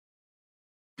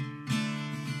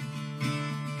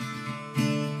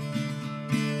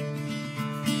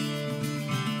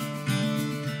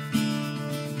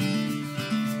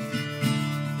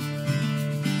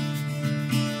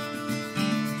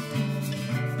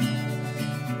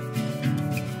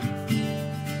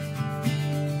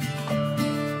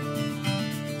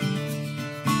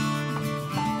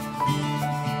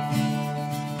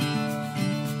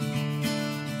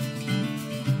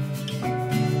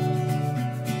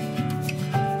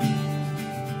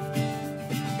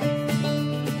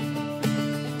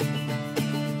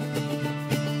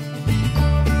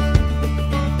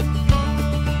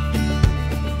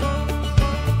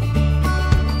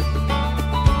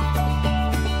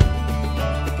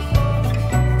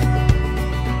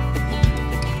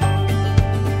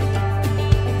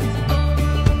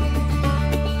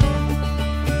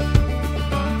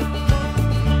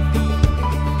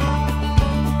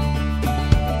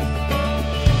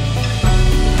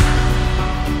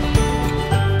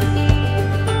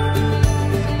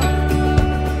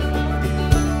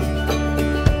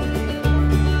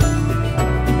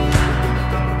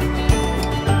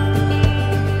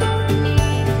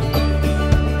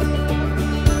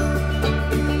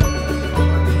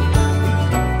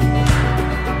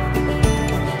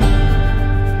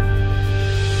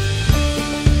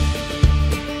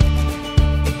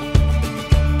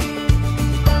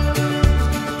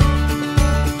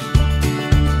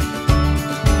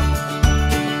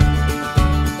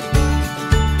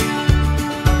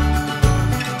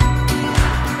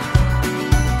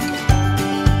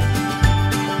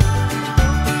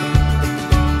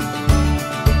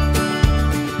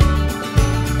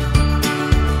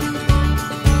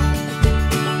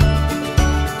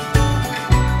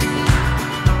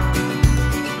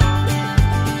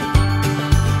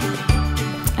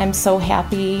I'm so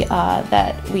happy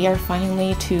that we are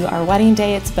finally to our wedding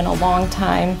day. It's been a long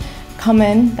time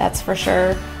coming, that's for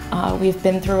sure. We've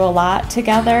been through a lot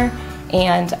together,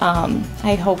 and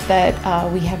I hope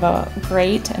that we have a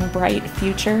great and bright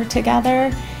future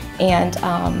together, and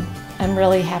I'm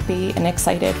really happy and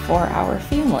excited for our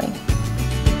family.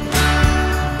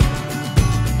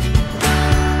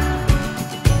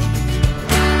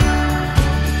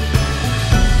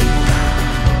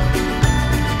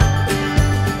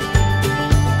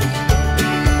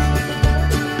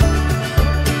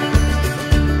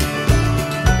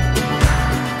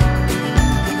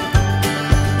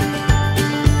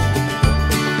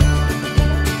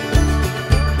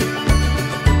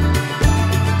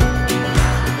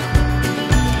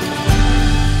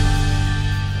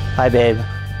 Hi babe,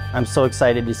 I'm so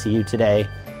excited to see you today.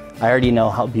 I already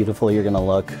know how beautiful you're gonna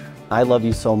look. I love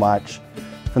you so much.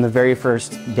 From the very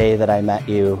first day that I met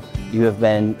you, you have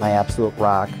been my absolute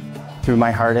rock through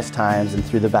my hardest times and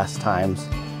through the best times.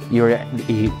 You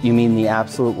mean the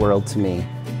absolute world to me.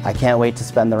 I can't wait to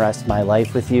spend the rest of my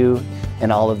life with you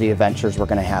and all of the adventures we're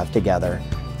gonna have together.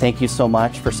 Thank you so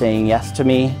much for saying yes to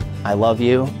me. I love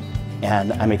you,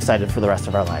 and I'm excited for the rest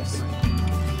of our lives.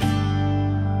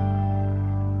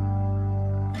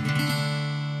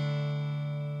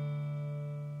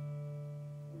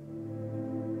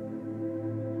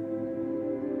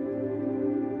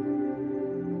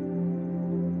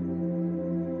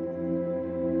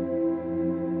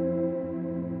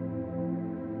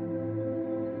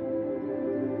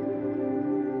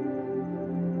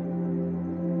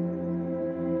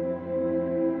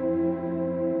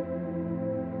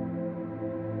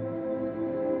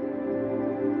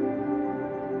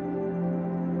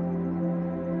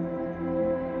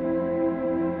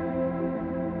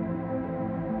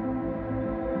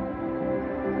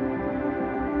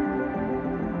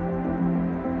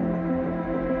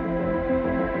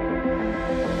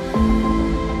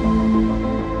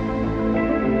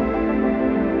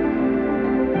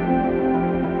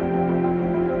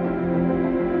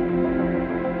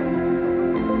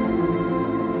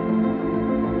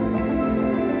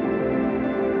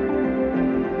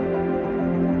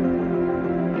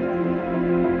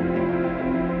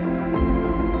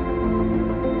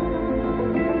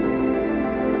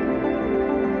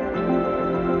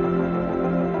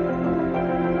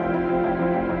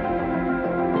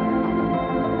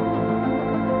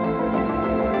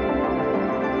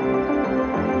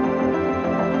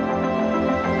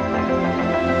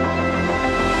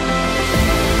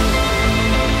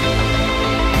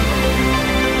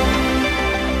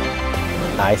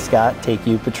 I, Scott, take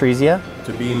you, Patrizia,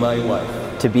 to be my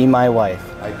wife. To be my wife.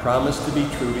 I promise to be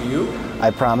true to you. I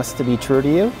promise to be true to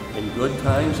you. In good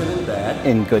times and in bad.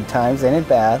 In good times and in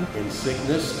bad. In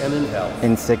sickness and in health.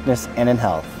 In sickness and in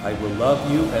health. I will love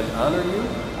you and honor you.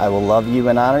 I will love you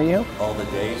and honor you. All the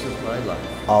days of my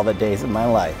life. All the days of my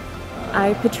life.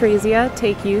 I, Patrizia,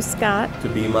 take you, Scott, to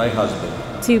be my husband.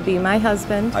 to be my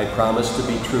husband. I promise to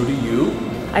be true to you.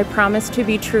 I promise to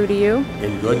be true to you.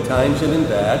 In good times and in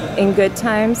bad. In good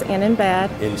times and in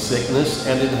bad. In sickness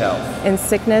and in health. In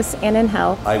sickness and in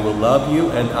health. I will love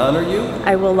you and honor you.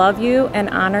 I will love you and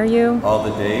honor you. All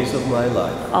the days of my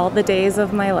life. All the days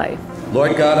of my life.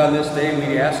 Lord God, on this day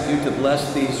we ask you to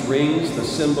bless these rings, the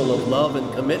symbol of love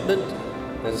and commitment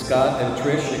that Scott and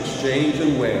Trish exchange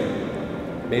and wear.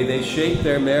 May they shape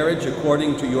their marriage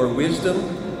according to your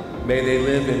wisdom. May they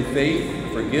live in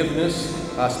faith, forgiveness,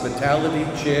 hospitality,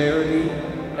 charity,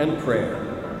 and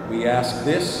prayer. We ask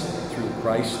this through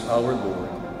Christ our Lord.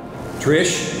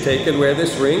 Trish, take and wear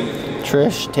this ring.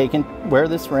 Trish, take and wear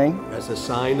this ring. As a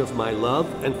sign of my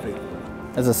love and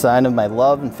faithfulness. As a sign of my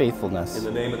love and faithfulness. In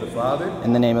the name of the Father.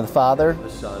 In the name of the Father. The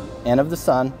Son. And of the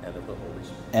Son. And of the Holy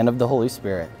Spirit. And of the Holy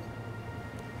Spirit.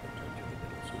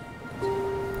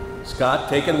 Scott,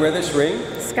 take and wear this ring.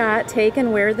 Scott, take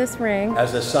and wear this ring.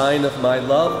 As a sign of my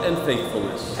love and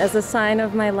faithfulness. As a sign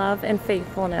of my love and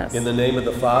faithfulness. In the name of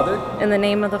the Father. In the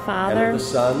name of the Father. And of the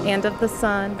Son. And of the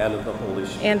Son. And of the Holy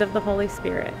Spirit. And of the Holy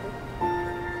Spirit.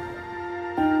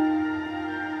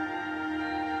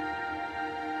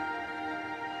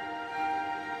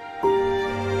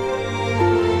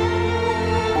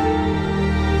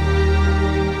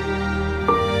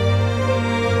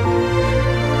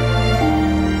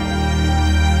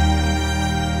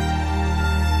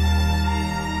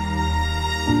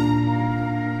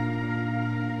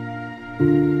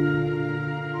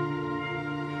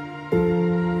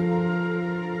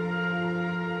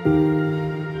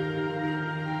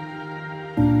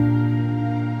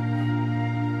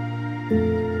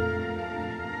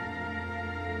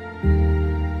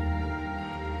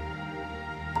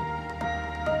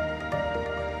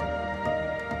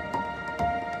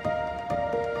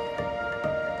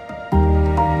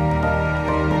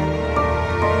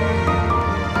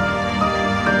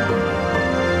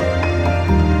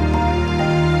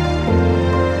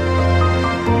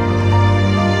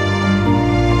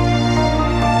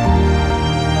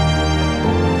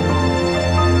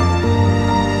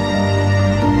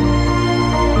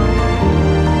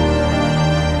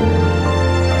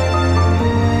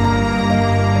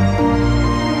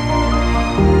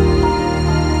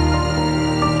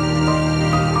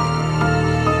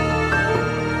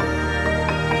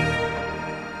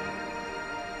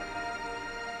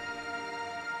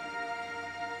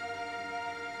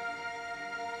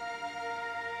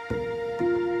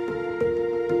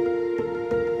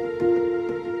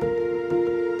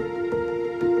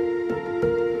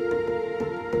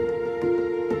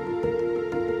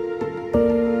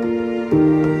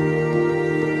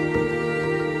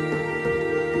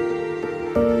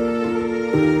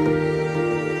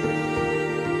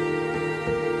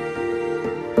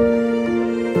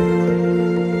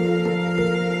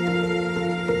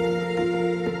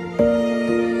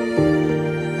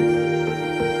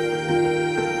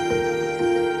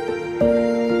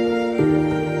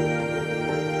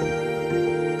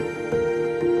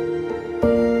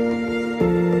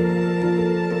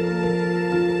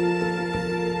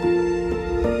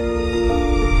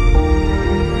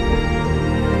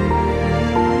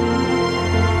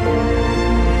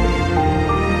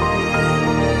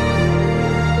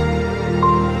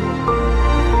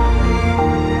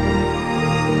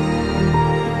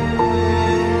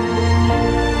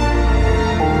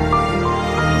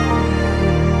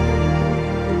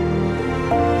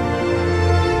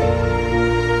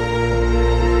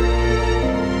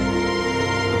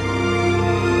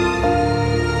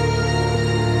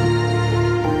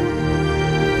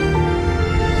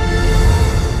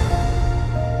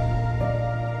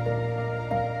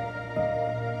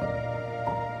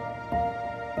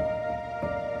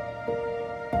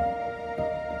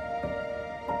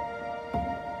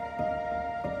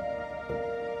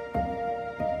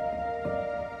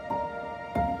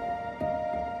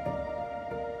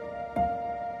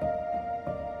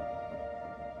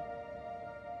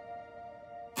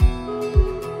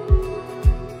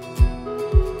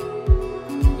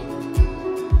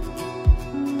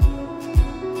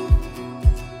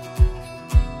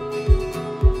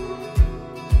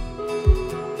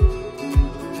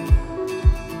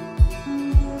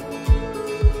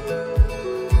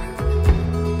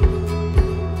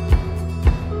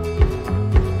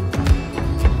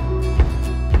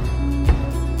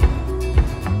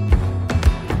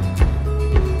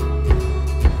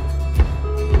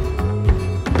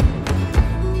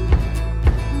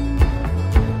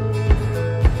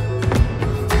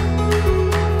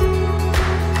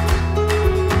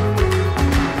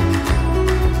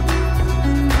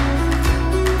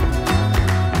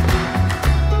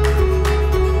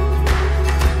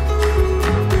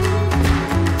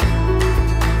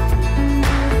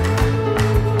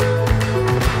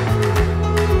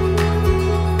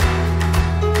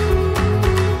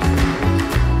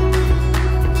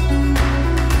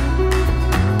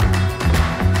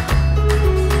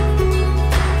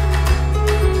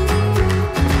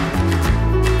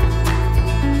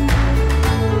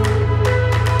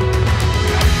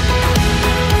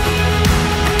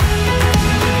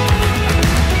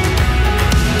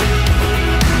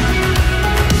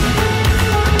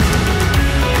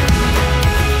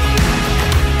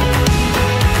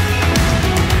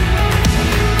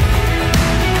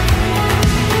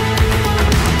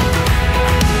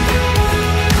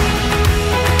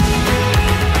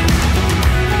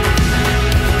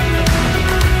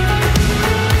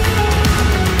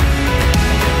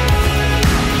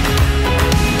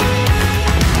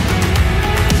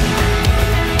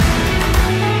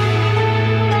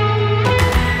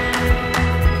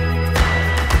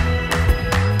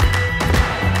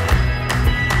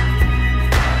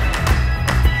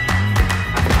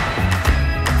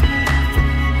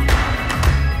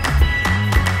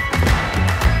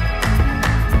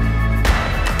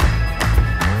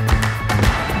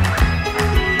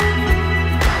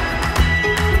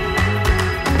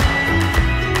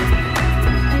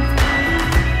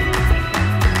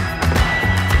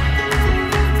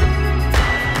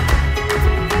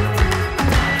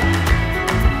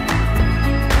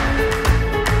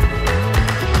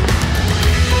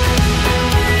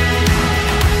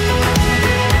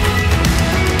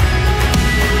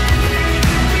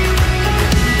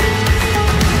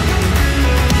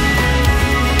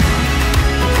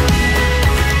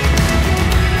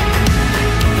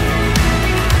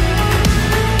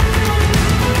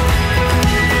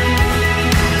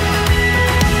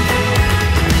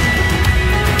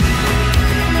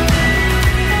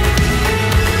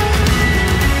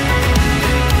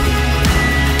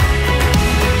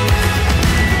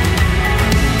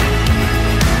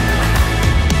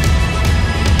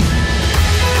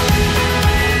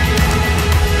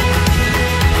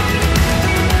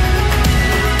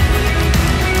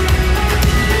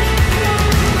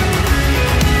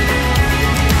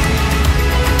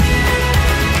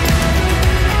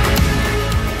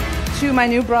 my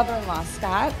new brother-in-law,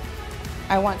 Scott,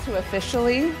 I want to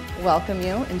officially welcome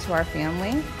you into our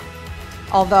family.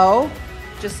 Although,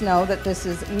 just know that this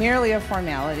is merely a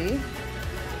formality.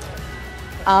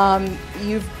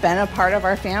 You've been a part of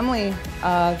our family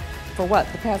for what,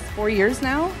 the past 4 years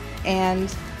now?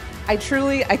 And I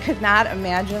could not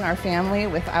imagine our family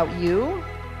without you,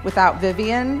 without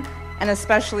Vivian, and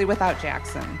especially without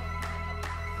Jackson.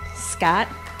 Scott,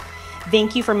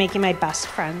 thank you for making my best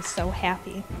friend so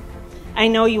happy. I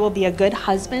know you will be a good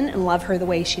husband and love her the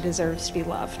way she deserves to be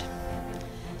loved.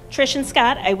 Trish and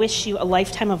Scott, I wish you a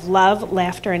lifetime of love,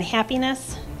 laughter, and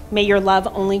happiness. May your love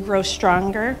only grow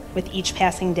stronger with each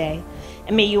passing day,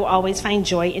 and may you always find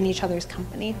joy in each other's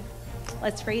company.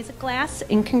 Let's raise a glass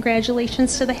and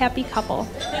congratulations to the happy couple.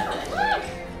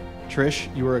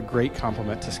 Trish, you are a great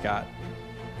compliment to Scott.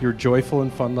 You're a joyful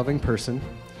and fun-loving person.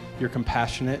 You're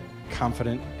compassionate,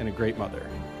 confident, and a great mother.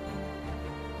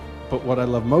 But what I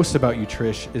love most about you,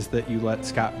 Trish, is that you let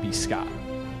Scott be Scott.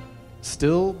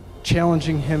 Still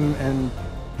challenging him and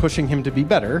pushing him to be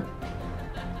better,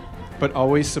 but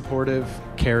always supportive,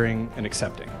 caring, and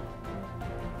accepting.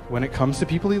 When it comes to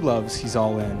people he loves, he's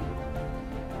all in.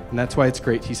 And that's why it's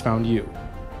great he's found you.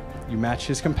 You match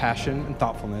his compassion and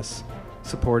thoughtfulness,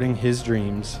 supporting his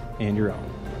dreams and your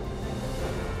own.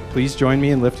 Please join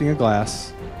me in lifting a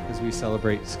glass as we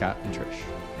celebrate Scott and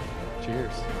Trish.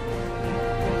 Cheers.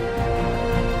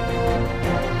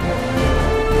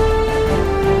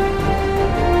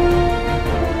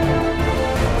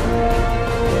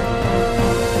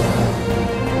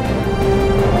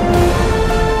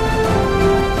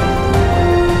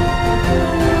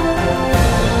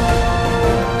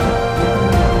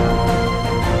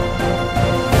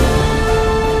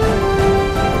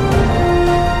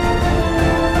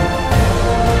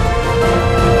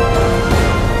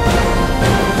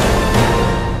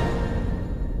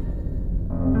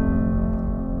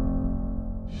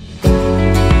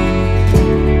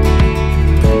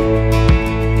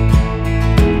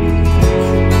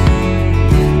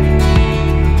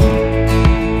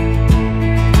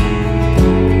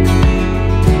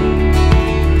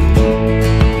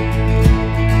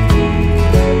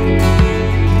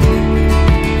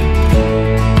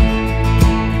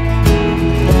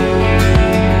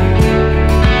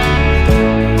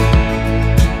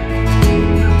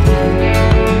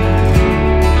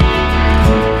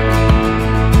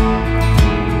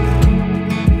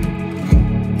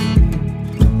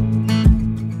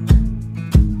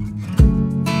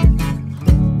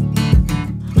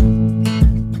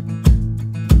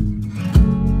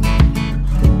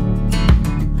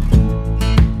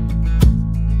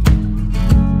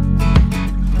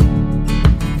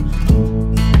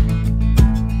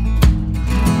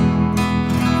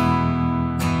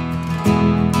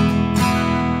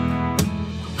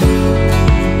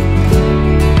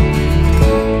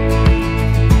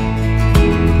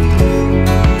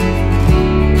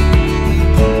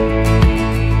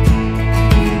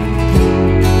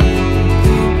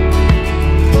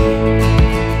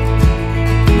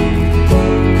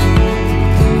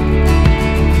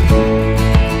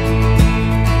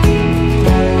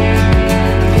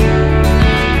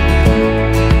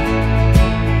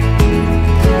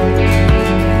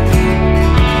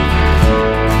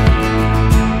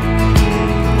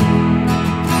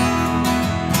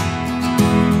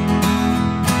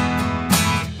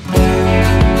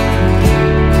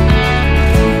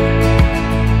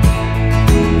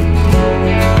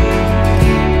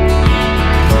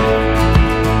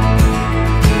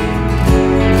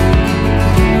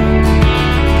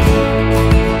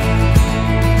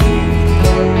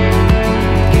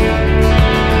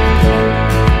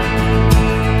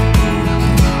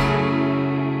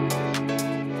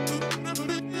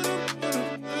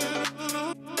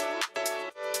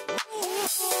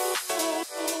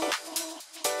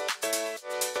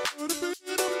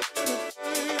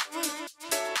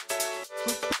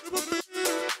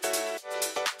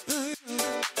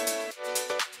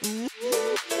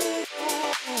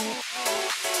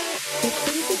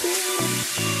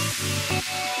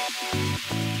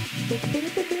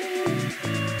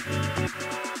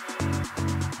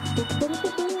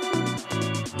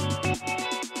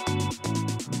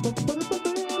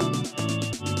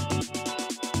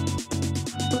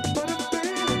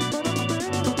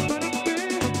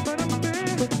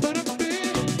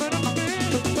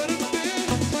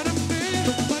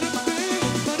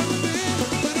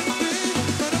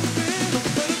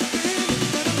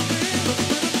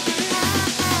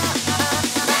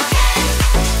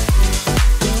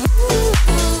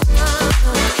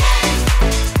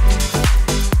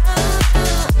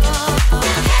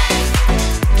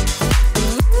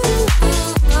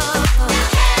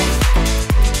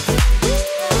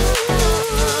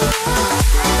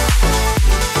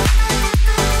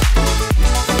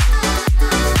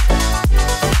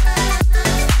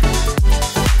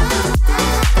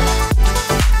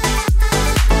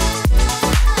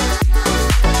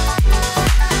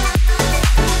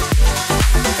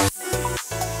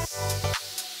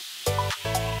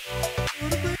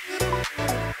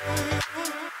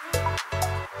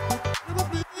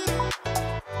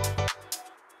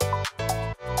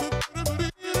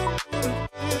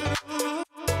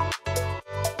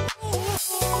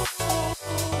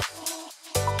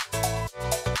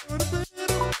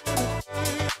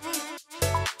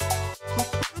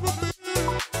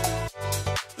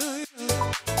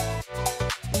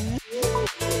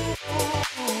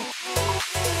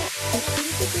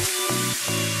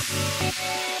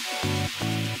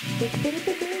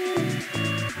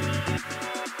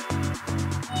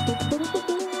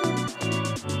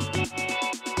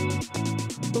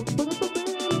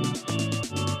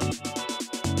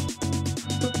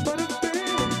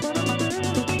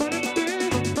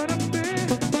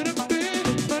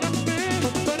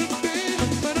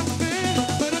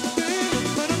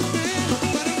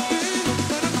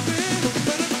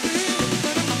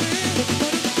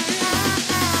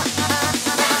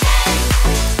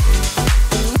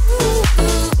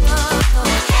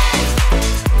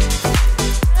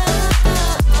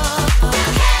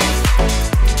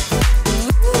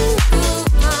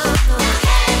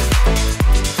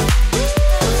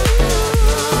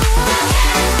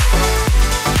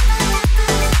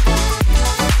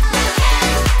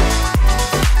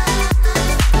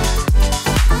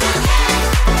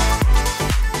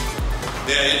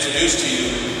 introduce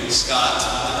to you Scott